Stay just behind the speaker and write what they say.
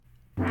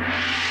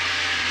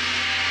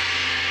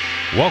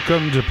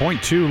Welcome to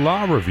Point 2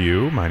 Law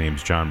Review. My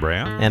name's John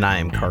Brown. And I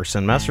am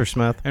Carson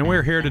Messersmith. And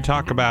we're here to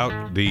talk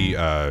about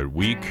the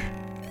week.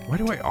 Why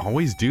do I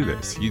always do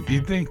this?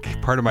 You'd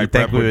think part of my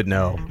prep we would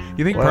know.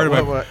 You think part of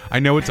my... I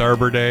know it's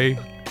Arbor Day.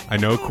 I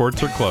know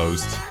courts are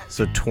closed.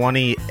 So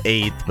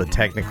 28th, but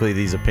technically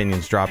these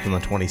opinions dropped on the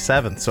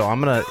 27th. So I'm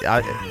going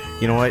to,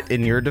 you know what,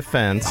 in your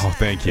defense. Oh,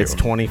 thank you. It's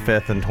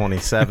 25th and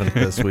 27th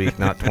this week,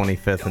 not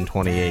 25th and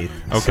 28th.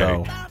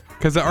 Okay.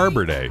 Because of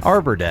Arbor Day.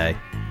 Arbor Day.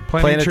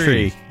 Plant a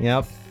tree.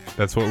 Yep.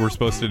 That's what we're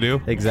supposed to do?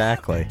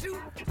 Exactly.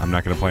 I'm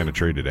not going to plant a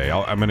tree today.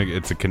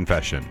 It's a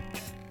confession.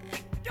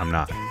 I'm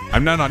not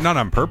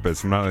on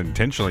purpose. I'm not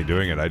intentionally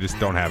doing it. I just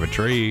don't have a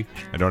tree.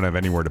 I don't have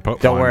anywhere to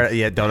put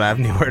one. Don't have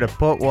anywhere to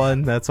put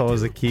one. That's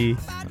always a key.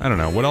 I don't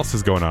know. What else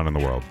is going on in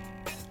the world?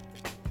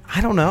 I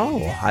don't know.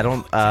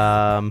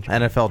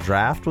 NFL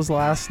draft was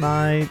last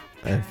night.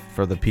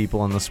 For the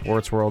people in the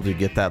sports world who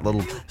get that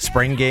little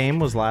spring game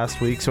was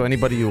last week. So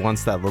anybody who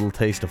wants that little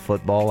taste of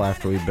football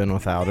after we've been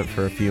without it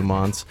for a few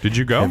months. Did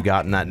you go? Have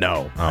gotten that.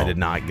 No, I did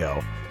not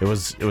go. It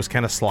was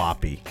kind of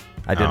sloppy.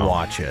 I did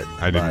watch it.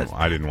 I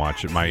didn't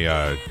watch it.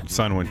 My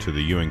son went to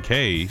the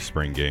UNK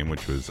spring game,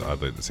 which was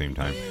oddly at the same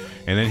time.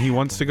 And then he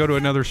wants to go to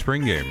another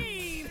spring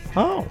game.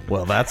 Oh,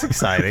 well, that's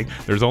exciting.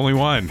 There's only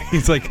one.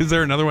 He's like, is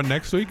there another one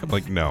next week? I'm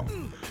like, no.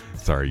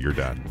 Sorry, you're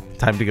done.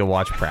 Time to go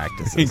watch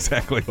practices.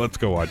 Exactly. Let's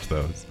go watch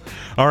those.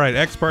 All right.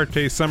 Ex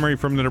parte summary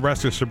from the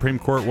Nebraska Supreme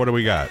Court. What do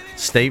we got?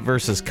 State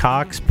versus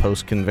Cox,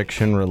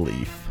 post-conviction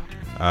relief.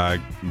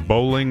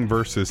 Bohling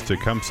versus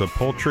Tecumseh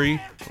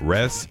Poultry,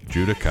 res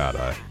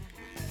judicata.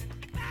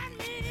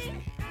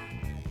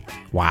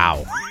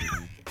 Wow.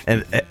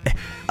 And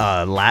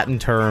Latin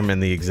term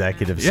in the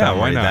executive summary. Yeah,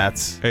 why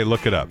not? Hey,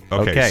 look it up.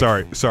 Okay.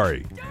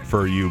 Sorry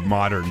for you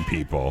modern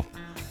people.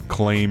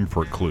 Claim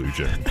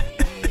preclusion.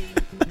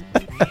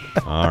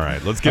 All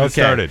right, let's get it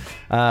started.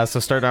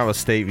 So starting out with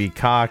State v.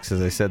 Cox,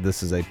 as I said,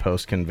 this is a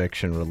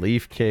post-conviction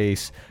relief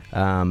case.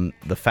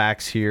 The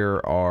facts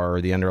here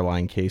are the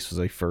underlying case was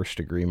a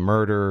first-degree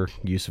murder,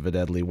 use of a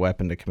deadly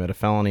weapon to commit a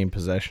felony, and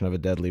possession of a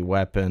deadly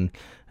weapon.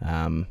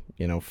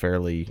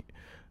 Fairly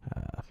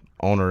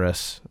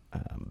onerous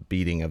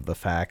beating of the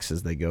facts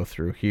as they go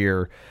through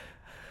here.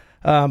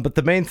 But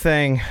the main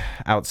thing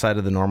outside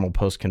of the normal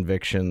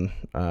post-conviction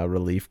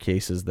relief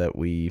cases that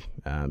we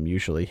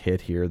usually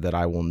hit here that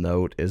I will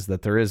note is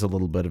that there is a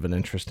little bit of an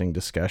interesting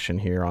discussion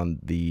here on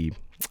the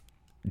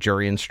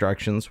jury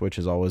instructions, which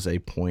is always a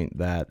point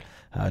that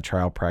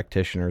trial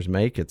practitioners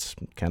make. It's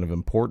kind of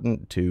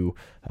important to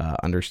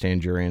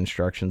understand jury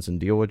instructions and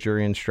deal with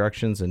jury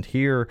instructions. And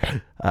here,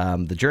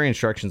 the jury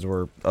instructions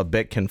were a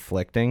bit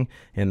conflicting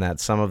in that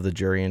some of the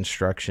jury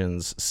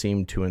instructions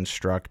seemed to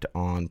instruct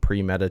on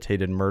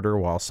premeditated murder,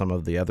 while some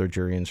of the other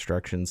jury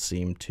instructions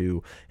seemed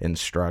to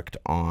instruct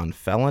on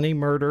felony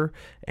murder.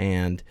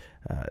 And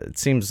it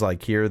seems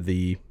like here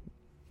the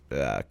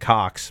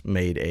Cox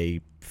made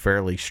a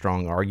fairly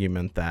strong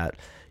argument that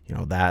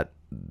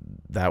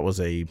that was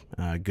a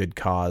good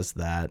cause,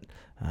 that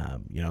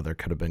there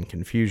could have been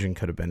confusion,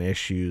 could have been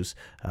issues,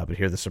 but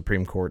here the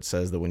Supreme Court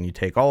says that when you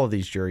take all of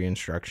these jury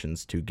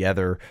instructions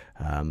together,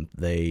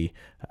 they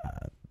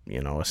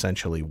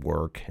essentially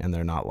work, and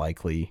they're not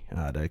likely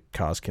to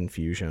cause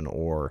confusion,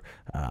 or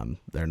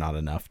they're not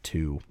enough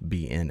to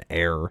be in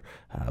error.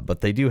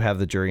 But they do have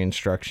the jury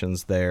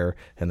instructions there,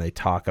 and they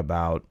talk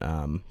about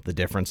the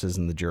differences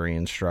in the jury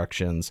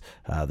instructions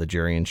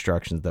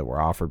that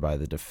were offered by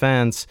the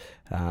defense,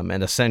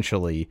 and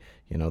essentially,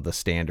 the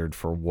standard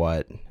for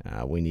what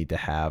we need to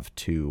have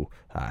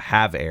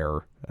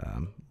error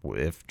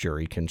if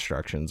jury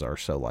constructions are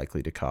so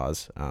likely to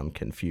cause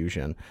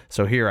confusion.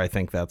 So here I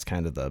think that's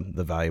kind of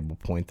the valuable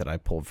point that I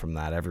pulled from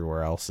that.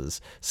 Everywhere else is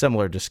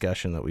similar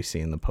discussion that we see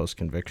in the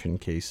post-conviction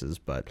cases,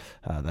 but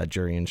that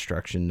jury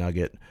instruction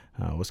nugget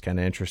was kind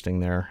of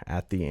interesting there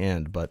at the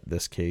end, but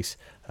this case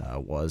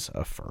was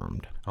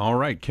affirmed. All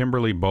right,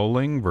 Kimberly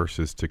Bohling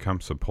versus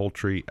Tecumseh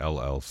Poultry,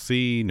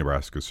 LLC,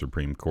 Nebraska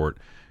Supreme Court.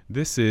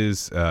 This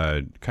is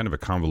kind of a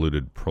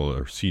convoluted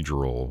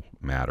procedural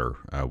matter,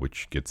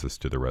 which gets us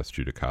to the res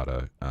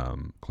judicata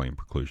claim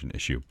preclusion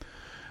issue.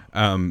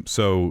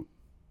 So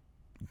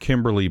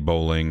Kimberly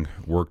Bohling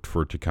worked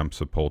for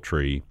Tecumseh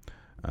Poultry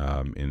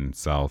in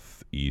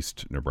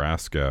southeast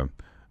Nebraska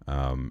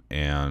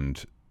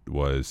and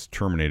was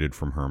terminated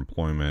from her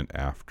employment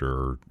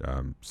after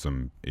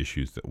some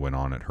issues that went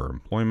on at her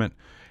employment.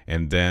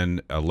 And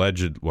then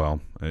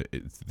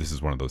this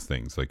is one of those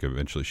things, like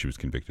eventually she was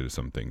convicted of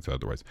some things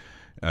otherwise.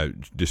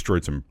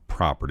 Destroyed some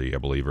property, I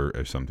believe,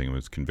 or something, and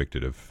was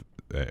convicted of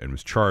and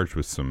was charged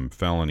with some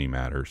felony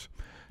matters.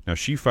 Now,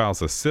 she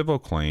files a civil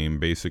claim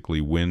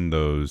basically when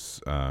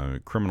those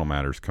criminal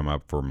matters come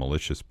up for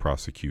malicious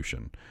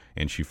prosecution.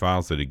 And she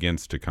files it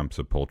against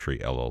Tecumseh Poultry,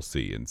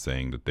 LLC, and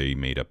saying that they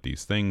made up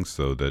these things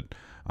so that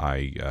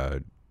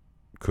I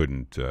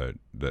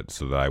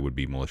so that I would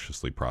be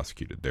maliciously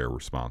prosecuted. They're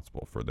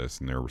responsible for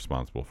this, and they're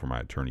responsible for my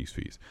attorney's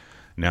fees.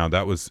 Now,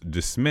 that was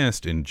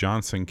dismissed in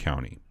Johnson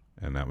County,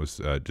 and that was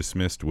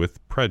dismissed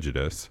with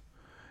prejudice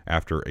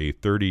after a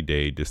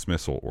 30-day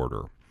dismissal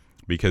order,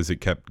 because it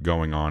kept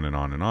going on and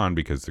on and on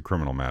because the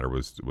criminal matter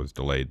was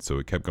delayed. So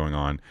it kept going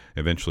on.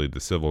 Eventually, the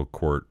civil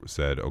court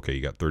said, okay,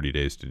 you got 30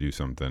 days to do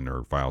something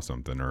or file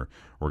something, or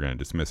we're going to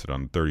dismiss it.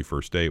 On the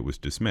 31st day, it was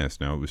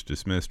dismissed. Now, it was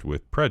dismissed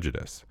with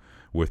prejudice.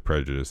 With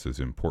prejudice is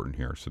important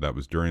here. So that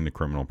was during the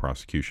criminal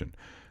prosecution.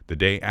 The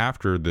day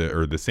after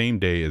the same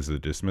day as the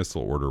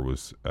dismissal order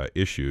was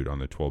issued on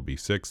the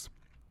 12B6,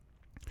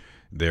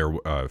 their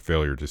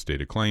failure to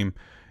state a claim,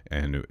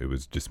 and it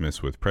was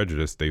dismissed with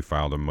prejudice, they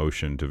filed a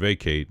motion to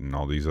vacate and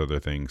all these other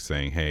things,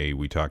 saying, hey,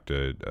 we talked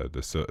to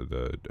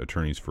the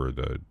attorneys for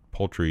the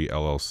Poultry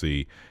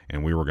LLC,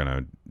 and we were going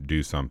to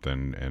do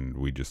something, and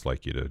we'd just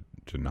like you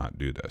to not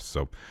do this.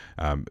 So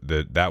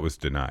that was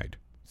denied.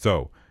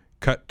 So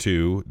cut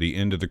to the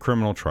end of the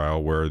criminal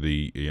trial, where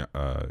the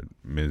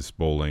Ms.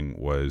 Bohling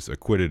was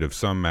acquitted of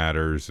some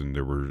matters, and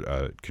they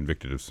were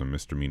convicted of some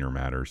misdemeanor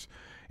matters.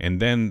 And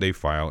then they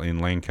file in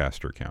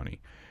Lancaster County.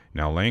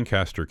 Now,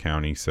 Lancaster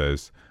County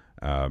says,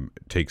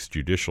 takes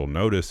judicial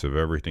notice of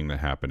everything that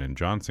happened in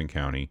Johnson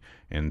County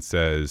and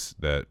says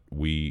that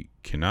we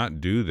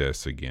cannot do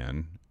this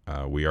again.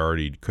 We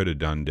already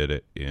did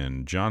it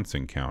in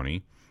Johnson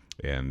County.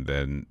 And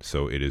then,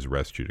 so it is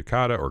res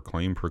judicata or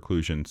claim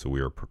preclusion. So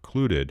we are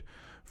precluded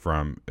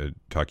from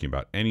talking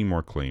about any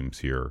more claims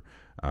here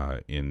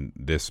in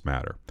this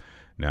matter.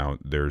 Now,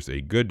 there's a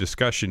good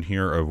discussion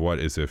here of what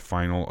is a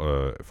final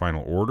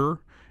order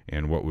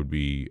and what would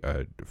be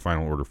a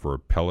final order for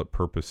appellate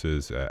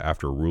purposes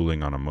after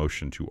ruling on a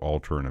motion to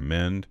alter and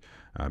amend,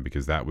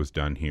 because that was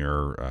done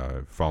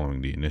here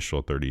following the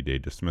initial 30-day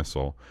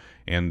dismissal.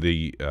 And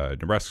the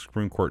Nebraska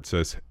Supreme Court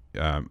says,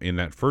 in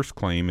that first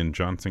claim in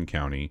Johnson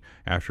County,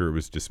 after it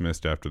was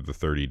dismissed after the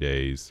 30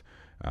 days,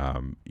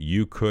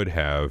 you could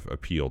have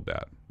appealed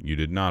that. You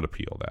did not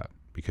appeal that.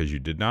 Because you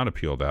did not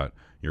appeal that,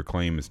 your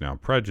claim is now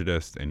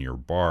prejudiced and you're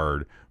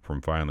barred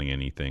from filing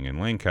anything in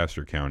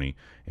Lancaster County.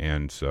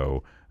 And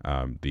so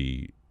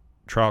the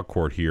trial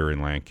court here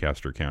in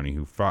Lancaster County,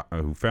 who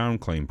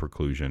found claim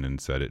preclusion and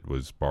said it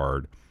was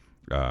barred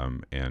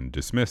and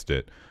dismissed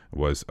it,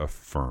 was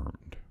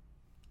affirmed.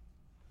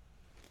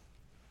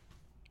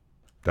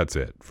 That's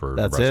it for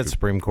That's Nebraska. it.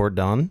 Supreme Court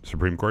done.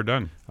 Supreme Court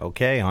done.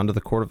 Okay, on to the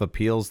Court of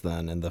Appeals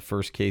then. And the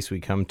first case we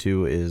come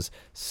to is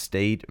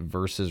State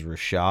versus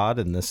Rashad,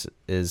 and this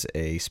is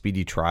a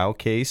speedy trial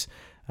case.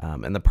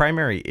 And the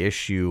primary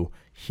issue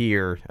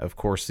here, of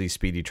course, these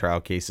speedy trial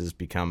cases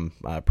become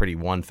pretty,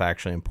 one,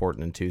 factually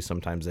important, and two,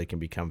 sometimes they can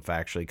become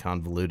factually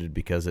convoluted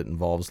because it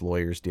involves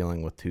lawyers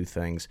dealing with two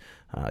things,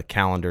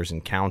 calendars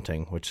and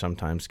counting, which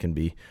sometimes can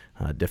be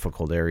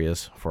difficult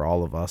areas for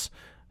all of us,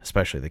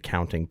 especially the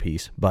counting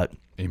piece. But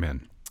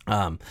amen.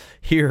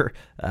 Here,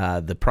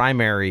 the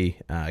primary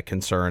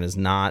concern is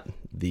not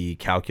the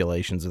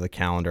calculations of the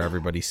calendar.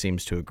 Everybody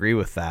seems to agree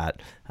with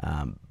that.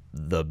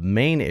 The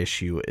main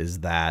issue is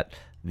that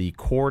the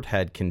court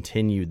had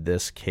continued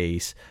this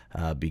case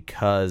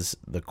because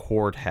the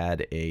court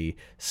had a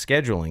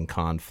scheduling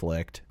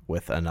conflict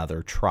with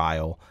another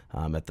trial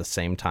at the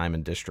same time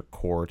in district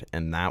court,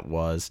 and that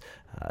was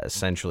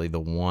essentially the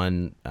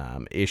one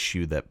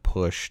issue that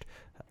pushed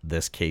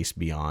this case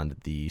beyond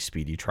the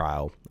speedy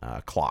trial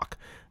clock.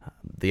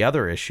 The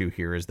other issue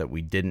here is that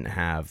we didn't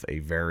have a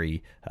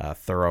very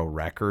thorough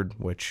record,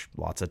 which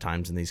lots of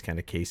times in these kind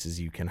of cases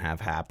you can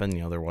have happen.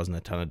 You know, there wasn't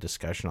a ton of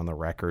discussion on the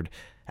record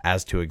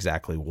as to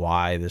exactly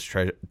why this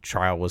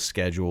trial was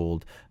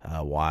scheduled,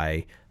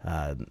 why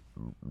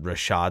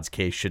Rashad's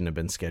case shouldn't have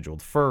been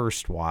scheduled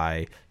first,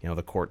 why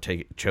the court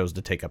chose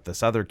to take up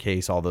this other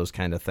case, all those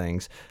kind of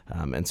things.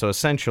 And so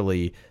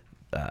essentially,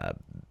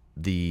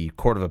 the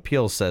Court of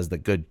Appeals says that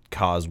good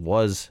cause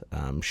was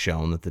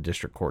shown, that the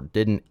district court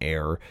didn't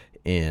err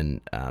in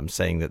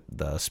saying that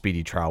the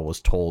speedy trial was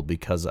tolled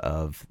because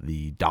of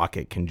the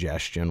docket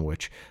congestion,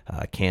 which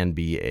can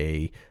be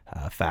a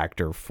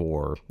factor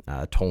for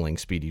tolling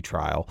speedy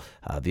trial.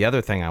 The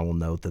other thing I will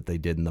note that they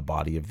did in the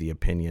body of the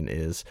opinion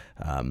is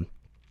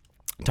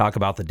talk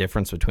about the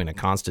difference between a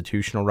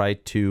constitutional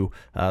right to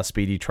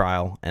speedy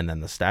trial and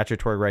then the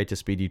statutory right to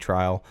speedy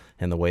trial,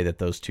 and the way that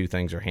those two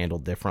things are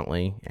handled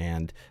differently,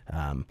 and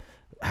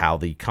how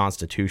the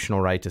constitutional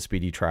right to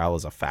speedy trial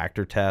is a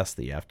factor test,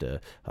 that you have to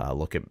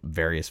look at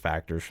various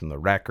factors from the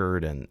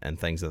record and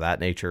things of that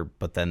nature,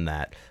 but then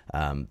that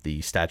the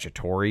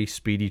statutory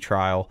speedy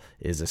trial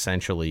is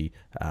essentially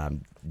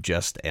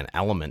just an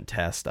element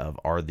test of,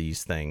 are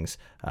these things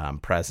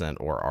present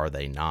or are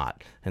they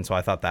not? And so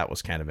I thought that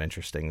was kind of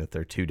interesting, that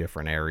they're two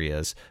different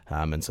areas,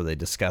 and so they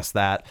discussed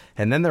that.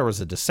 And then there was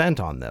a dissent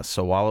on this.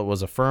 So while it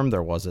was affirmed,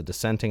 there was a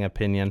dissenting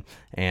opinion,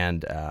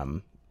 and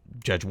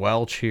Judge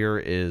Welch here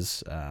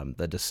is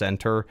the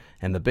dissenter,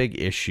 and the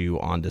big issue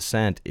on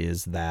dissent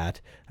is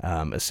that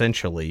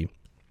essentially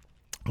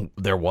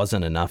there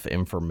wasn't enough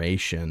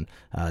information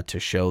to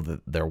show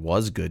that there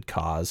was good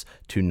cause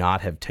to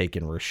not have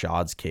taken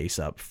Rashad's case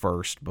up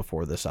first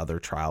before this other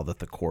trial that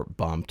the court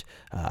bumped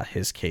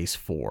his case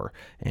for.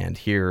 And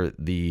here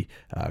the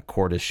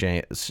court is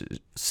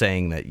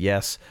saying that,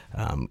 yes,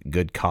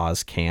 good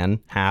cause can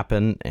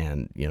happen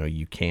and,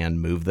 you can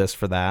move this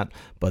for that,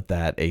 but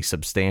that a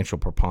substantial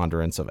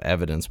preponderance of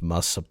evidence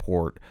must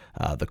support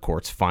the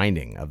court's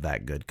finding of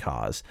that good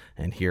cause.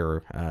 And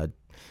here,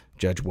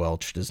 Judge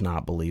Welch does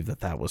not believe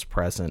that that was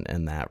present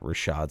and that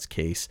Rashad's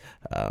case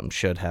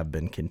should have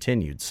been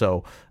continued.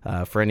 So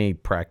for any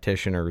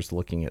practitioners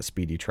looking at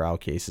speedy trial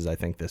cases, I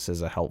think this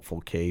is a helpful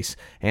case.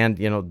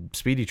 And,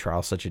 speedy trial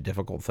is such a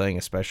difficult thing,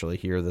 especially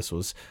here. This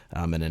was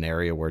in an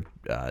area where,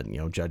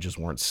 judges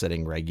weren't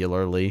sitting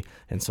regularly.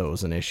 And so it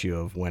was an issue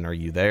of when are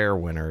you there?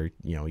 When are,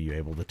 you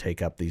able to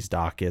take up these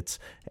dockets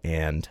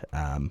and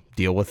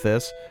deal with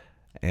this?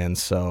 And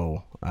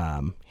so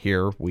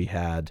here we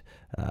had,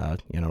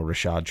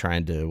 Rashad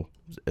trying to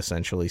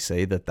essentially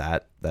say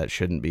that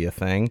shouldn't be a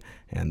thing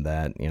and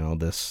that,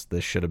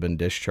 this should have been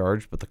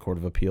discharged. But the Court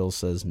of Appeals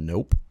says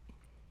nope.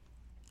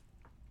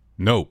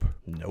 Nope.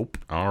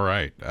 All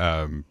right.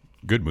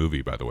 Good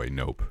movie, by the way,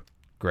 Nope.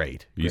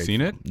 Great. You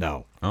seen it?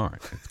 No. All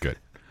right. That's good.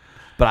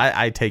 But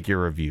I take your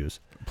reviews.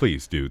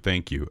 Please do.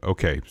 Thank you.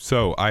 Okay.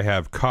 So I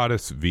have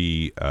Kotas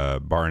v.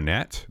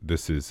 Barnett.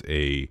 This is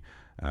a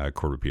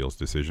Court of Appeals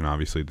decision.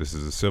 Obviously, this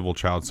is a civil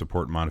child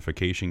support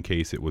modification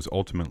case. It was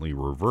ultimately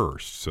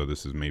reversed, so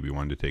this is maybe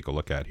one to take a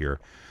look at here.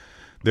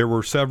 There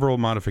were several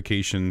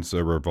modifications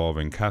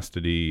revolving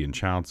custody and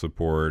child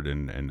support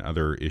and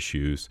other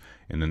issues,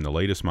 and then the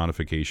latest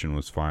modification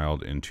was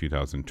filed in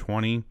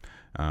 2020.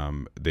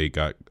 They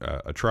got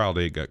a trial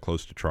date, got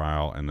close to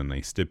trial, and then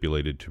they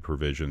stipulated to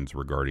provisions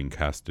regarding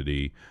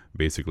custody,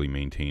 basically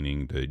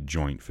maintaining the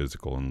joint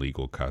physical and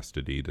legal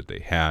custody that they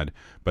had,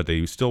 but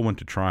they still went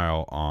to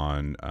trial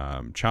on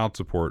child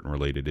support and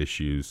related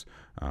issues,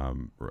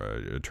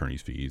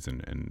 attorney's fees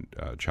and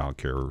child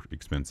care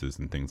expenses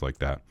and things like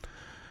that.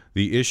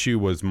 The issue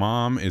was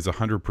mom is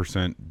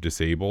 100%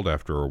 disabled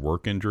after a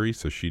work injury,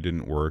 so she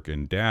didn't work,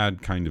 and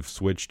dad kind of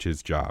switched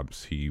his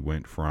jobs. He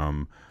went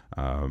from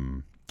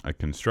a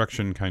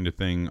construction kind of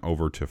thing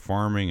over to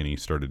farming, and he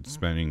started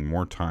spending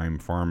more time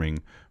farming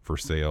for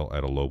sale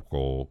at a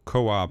local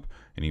co-op,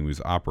 and he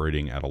was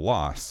operating at a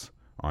loss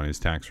on his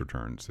tax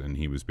returns, and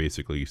he was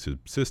basically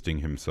subsisting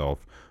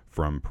himself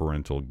from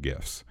parental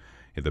gifts.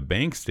 The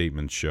bank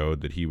statements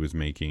showed that he was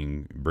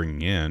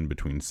bringing in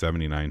between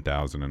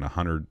 $79,000 and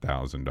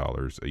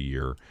 $100,000 a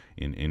year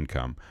in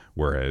income,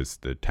 whereas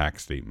the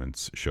tax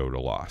statements showed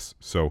a loss.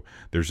 So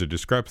there's a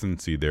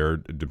discrepancy there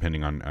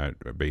depending on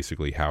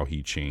basically how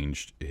he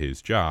changed his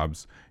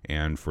jobs,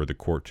 and for the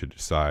court to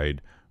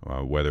decide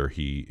whether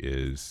he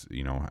is,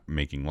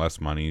 making less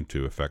money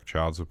to affect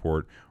child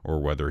support, or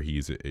whether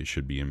it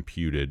should be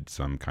imputed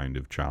some kind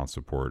of child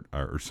support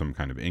or some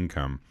kind of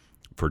income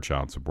for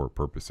child support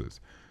purposes.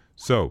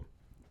 So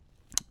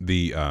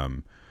the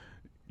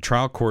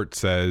trial court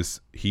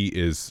says he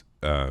is,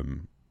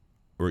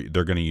 or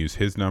they're going to use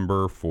his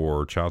number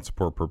for child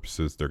support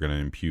purposes. They're going to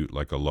impute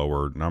like a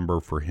lower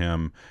number for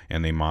him,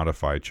 and they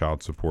modify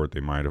child support.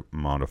 They might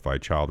modify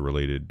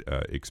child-related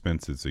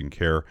expenses in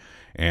care,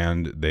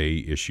 and they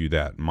issue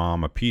that.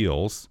 Mom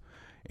appeals,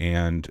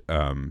 and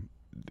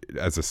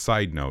as a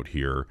side note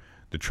here,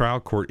 the trial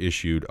court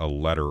issued a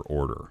letter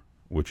order,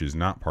 which is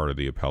not part of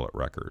the appellate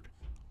record.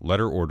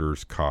 Letter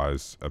orders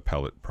cause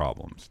appellate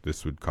problems.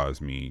 This would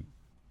cause me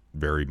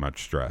very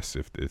much stress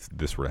if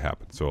this were to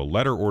happen. So a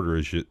letter order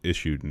is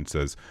issued and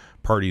says,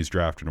 parties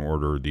draft an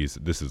order.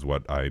 This is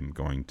what I'm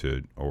going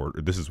to order.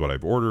 This is what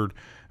I've ordered.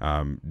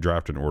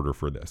 Draft an order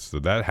for this. So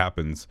that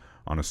happens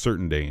on a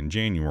certain day in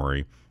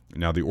January.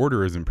 Now the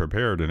order isn't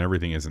prepared and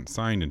everything isn't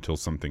signed until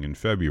something in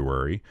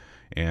February.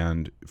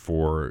 And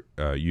for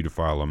you to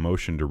file a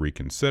motion to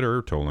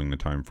reconsider, tolling the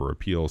time for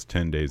appeals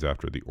 10 days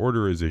after the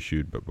order is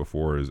issued, but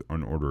before is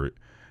an order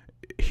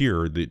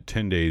here, the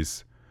 10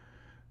 days,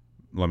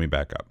 let me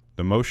back up.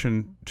 The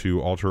motion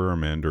to alter or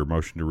amend or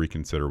motion to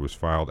reconsider was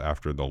filed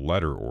after the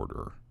letter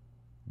order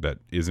that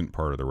isn't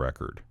part of the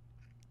record.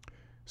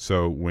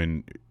 So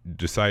when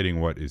deciding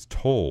what is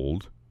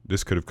told,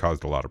 this could have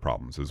caused a lot of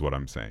problems, is what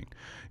I'm saying,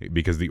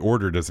 because the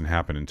order doesn't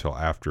happen until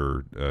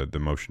after the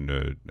motion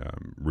to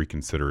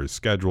reconsider is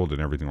scheduled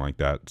and everything like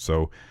that.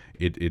 So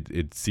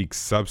it seeks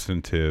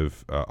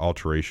substantive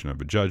alteration of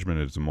a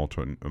judgment. It's a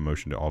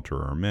motion to alter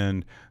or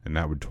amend, and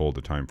that would toll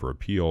the time for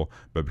appeal.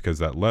 But because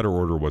that letter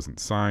order wasn't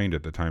signed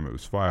at the time it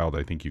was filed,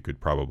 I think you could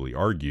probably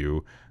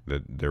argue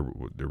that there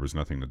was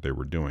nothing that they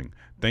were doing.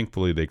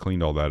 Thankfully, they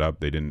cleaned all that up.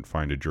 They didn't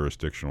find a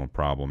jurisdictional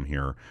problem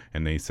here,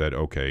 and they said,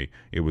 okay,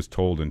 it was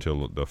told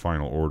until the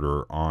final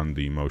order on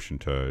the motion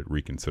to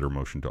reconsider,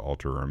 motion to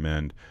alter or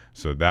amend.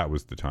 So that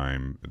was the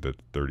time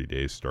that 30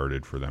 days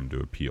started for them to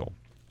appeal.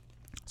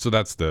 So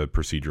that's the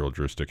procedural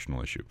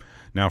jurisdictional issue.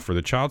 Now, for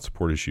the child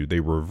support issue, they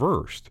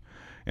reversed.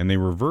 And they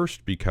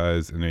reversed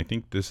because, and I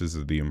think this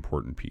is the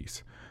important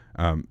piece,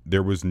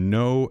 There was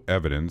no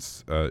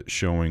evidence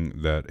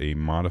showing that a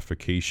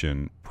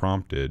modification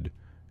prompted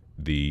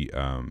the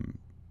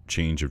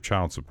change of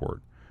child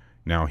support.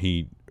 Now,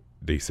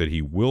 they said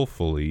he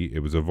willfully, it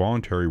was a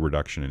voluntary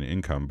reduction in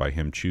income by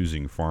him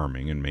choosing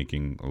farming and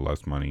making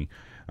less money,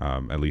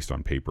 at least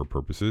on paper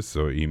purposes.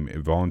 So a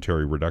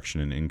voluntary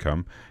reduction in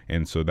income.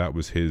 And so that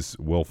was his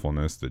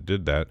willfulness that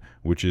did that,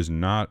 which is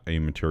not a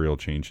material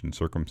change in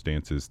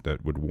circumstances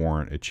that would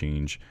warrant a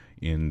change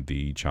in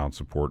the child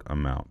support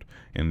amount.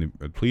 And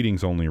the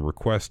pleadings only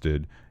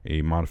requested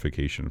a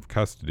modification of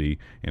custody,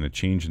 and a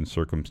change in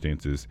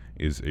circumstances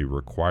is a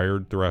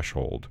required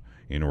threshold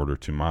in order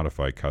to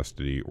modify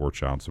custody or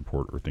child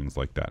support or things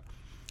like that.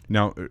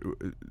 Now,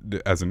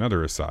 as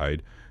another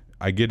aside,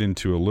 I get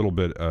into a little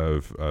bit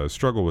of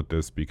struggle with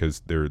this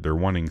because they're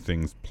wanting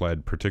things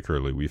pled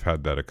particularly. We've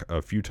had that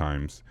a few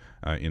times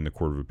in the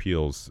Court of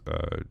Appeals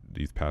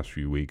these past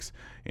few weeks,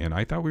 and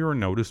I thought we were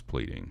notice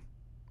pleading,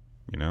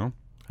 you know?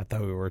 I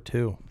thought we were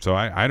too. So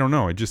I don't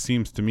know. It just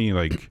seems to me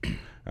like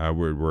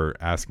we're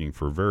asking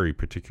for very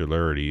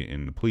particularity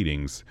in the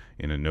pleadings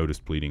in a notice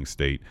pleading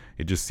state.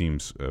 It just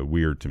seems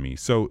weird to me.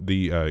 So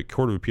the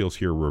Court of Appeals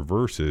here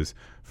reverses,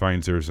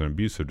 finds there's an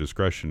abuse of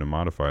discretion to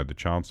modify the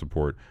child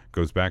support,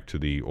 goes back to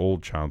the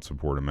old child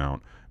support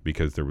amount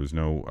because there was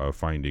no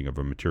finding of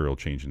a material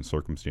change in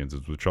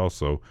circumstances, which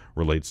also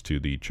relates to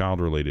the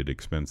child-related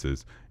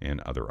expenses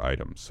and other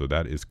items. So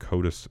that is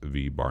Kotas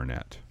v.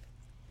 Barnett.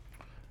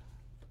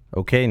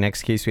 Okay,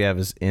 next case we have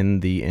is in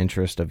the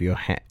interest of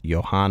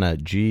Yohanna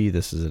G.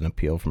 This is an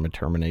appeal from a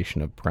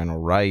termination of parental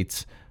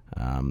rights.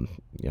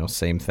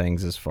 Same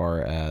things as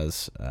far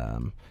as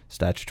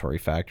statutory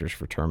factors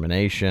for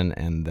termination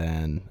and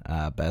then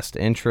best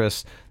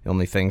interest. The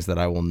only things that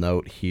I will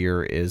note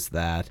here is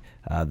that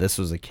this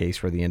was a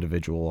case where the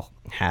individual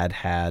had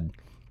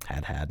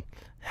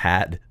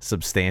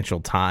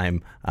substantial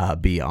time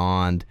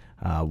beyond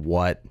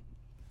what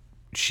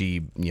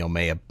she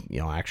may have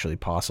actually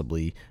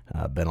possibly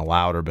been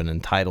allowed or been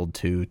entitled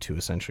to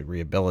essentially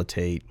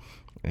rehabilitate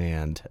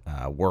and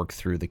work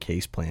through the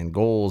case plan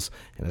goals,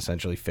 and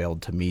essentially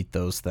failed to meet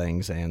those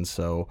things. And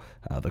so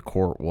the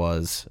court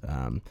was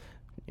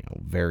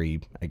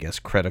very, I guess,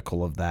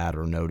 critical of that,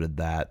 or noted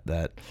that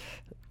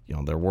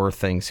there were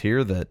things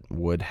here that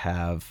would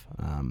have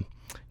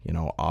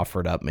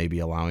offered up maybe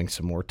allowing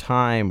some more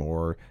time,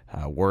 or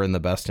were in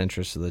the best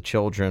interest of the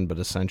children, but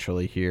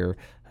essentially here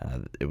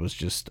it was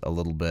just a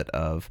little bit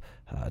of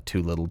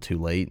too little too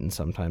late, and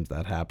sometimes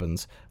that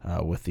happens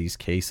with these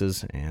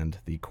cases, and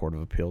the Court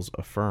of Appeals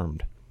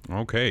affirmed.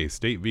 Okay,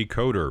 State v.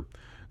 Codr.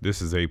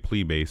 This is a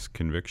plea-based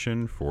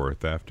conviction for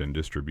theft and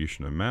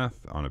distribution of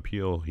meth. On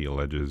appeal, he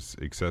alleges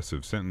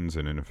excessive sentence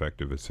and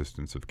ineffective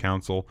assistance of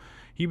counsel.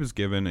 He was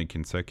given a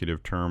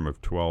consecutive term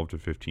of 12 to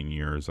 15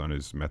 years on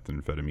his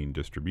methamphetamine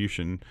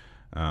distribution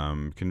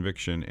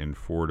conviction and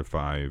 4 to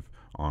 5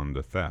 on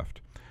the theft.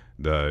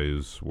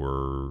 Those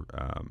were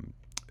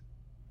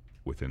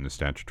within the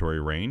statutory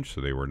range,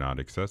 so they were not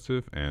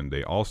excessive, and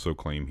they also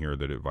claim here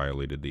that it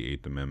violated the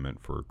Eighth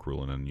Amendment for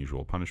cruel and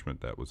unusual punishment.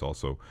 That was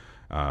also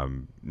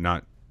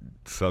not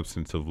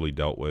substantively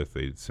dealt with.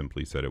 They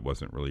simply said it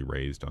wasn't really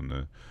raised on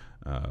the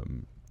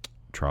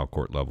trial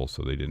court level,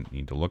 so they didn't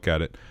need to look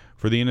at it.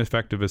 For the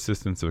ineffective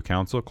assistance of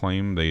counsel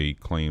claim, they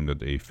claim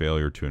that a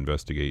failure to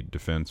investigate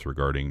defense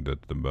regarding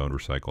that the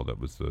motorcycle that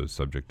was the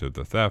subject of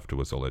the theft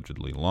was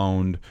allegedly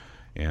loaned,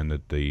 and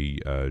that the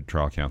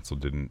trial counsel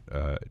didn't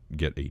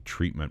get a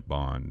treatment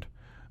bond.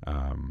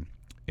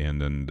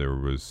 And then there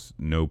was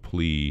no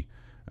plea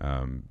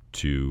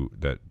to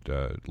that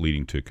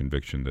leading to a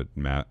conviction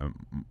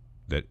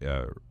that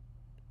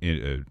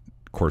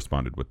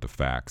corresponded with the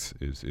facts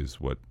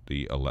is what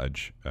the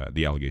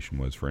allegation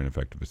was for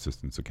ineffective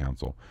assistance of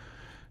counsel.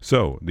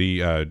 So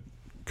the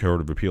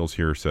Court of Appeals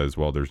here says,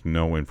 well, there's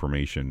no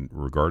information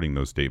regarding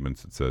those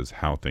statements that says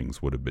how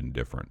things would have been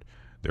different.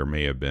 There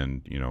may have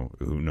been,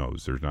 who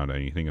knows? There's not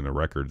anything in the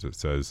records that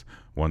says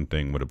one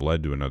thing would have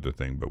led to another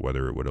thing, but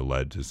whether it would have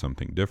led to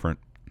something different,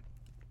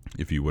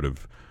 if you would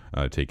have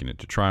taken it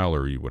to trial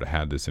or you would have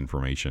had this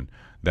information,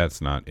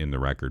 that's not in the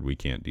record. We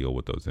can't deal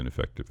with those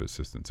ineffective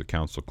assistance of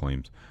counsel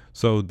claims.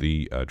 So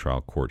the trial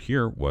court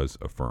here was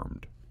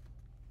affirmed.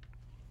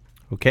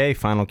 Okay,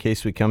 final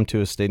case we come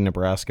to is State of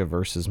Nebraska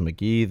versus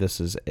McGhee. This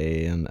is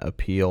an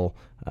appeal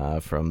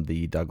from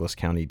the Douglas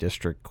County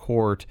District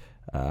Court,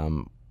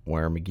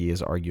 where McGhee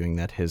is arguing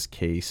that his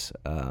case,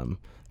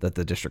 that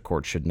the district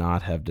court should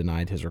not have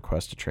denied his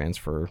request to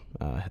transfer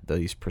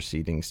these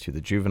proceedings to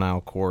the juvenile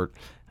court.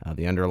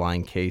 The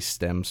underlying case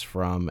stems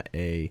from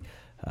a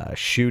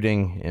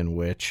shooting in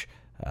which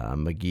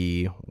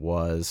McGhee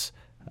was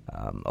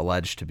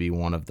alleged to be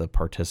one of the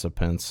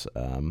participants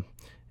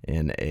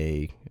in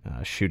a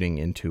shooting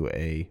into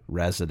a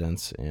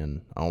residence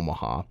in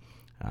Omaha.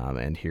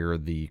 And here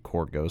the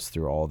court goes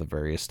through all the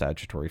various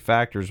statutory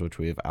factors, which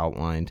we have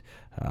outlined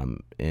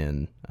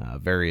in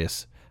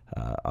various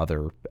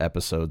other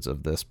episodes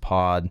of this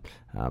pod,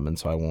 and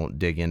so I won't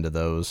dig into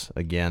those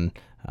again.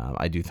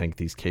 I do think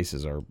these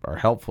cases are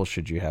helpful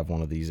should you have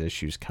one of these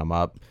issues come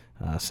up,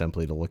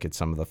 simply to look at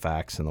some of the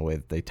facts and the way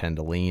that they tend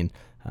to lean.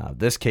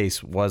 This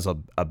case was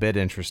a bit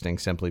interesting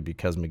simply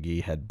because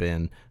McGhee had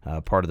been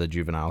part of the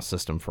juvenile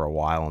system for a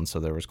while, and so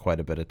there was quite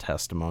a bit of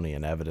testimony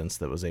and evidence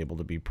that was able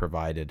to be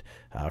provided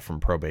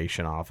from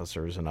probation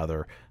officers and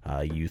other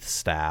youth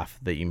staff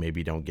that you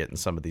maybe don't get in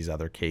some of these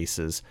other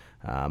cases.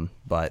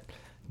 But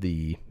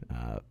the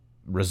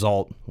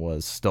result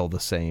was still the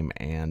same,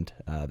 and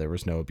there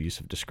was no abuse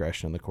of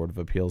discretion, and the Court of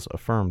Appeals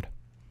affirmed.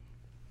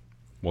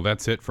 Well,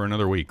 that's it for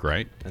another week,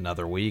 right?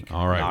 Another week.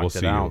 All right, Knocked we'll it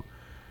see out. you.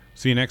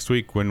 See you next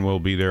week when we'll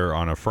be there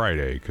on a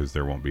Friday because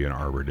there won't be an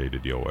Arbor Day to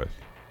deal with.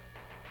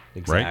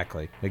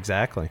 Exactly. Right?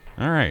 Exactly.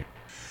 All right.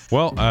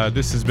 Well,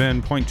 this has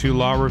been Point 2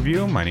 Law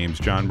Review. My name's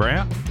John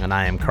Brandt. And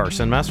I am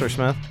Carson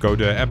Messersmith. Go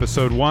to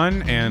episode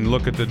 1 and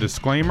look at the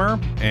disclaimer.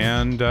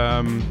 And,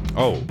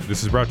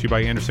 this is brought to you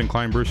by Anderson,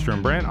 Klein, Brewster,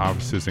 and Brandt.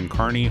 Offices in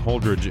Kearney,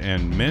 Holdridge,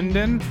 and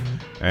Minden.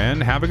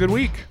 And have a good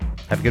week.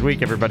 Have a good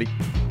week, everybody.